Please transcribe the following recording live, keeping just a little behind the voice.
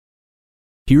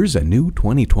Here's a new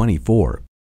 2024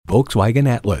 Volkswagen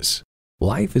Atlas.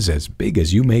 Life is as big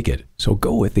as you make it, so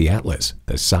go with the Atlas,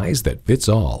 the size that fits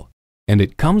all. And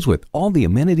it comes with all the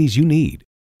amenities you need.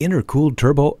 Intercooled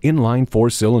turbo inline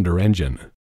 4-cylinder engine,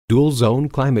 dual zone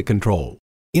climate control,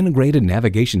 integrated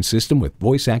navigation system with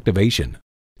voice activation,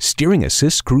 steering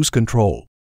assist cruise control,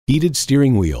 heated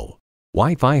steering wheel,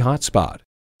 Wi-Fi hotspot,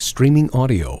 streaming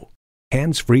audio,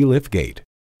 hands-free liftgate,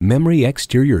 memory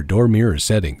exterior door mirror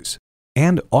settings,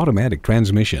 and automatic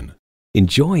transmission.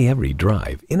 Enjoy every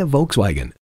drive in a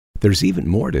Volkswagen. There's even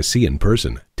more to see in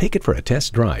person. Take it for a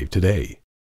test drive today.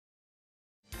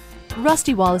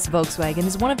 Rusty Wallis Volkswagen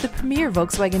is one of the premier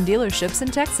Volkswagen dealerships in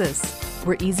Texas.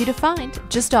 We're easy to find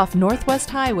just off Northwest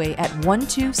Highway at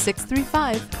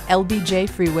 12635 LBJ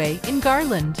Freeway in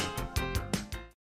Garland.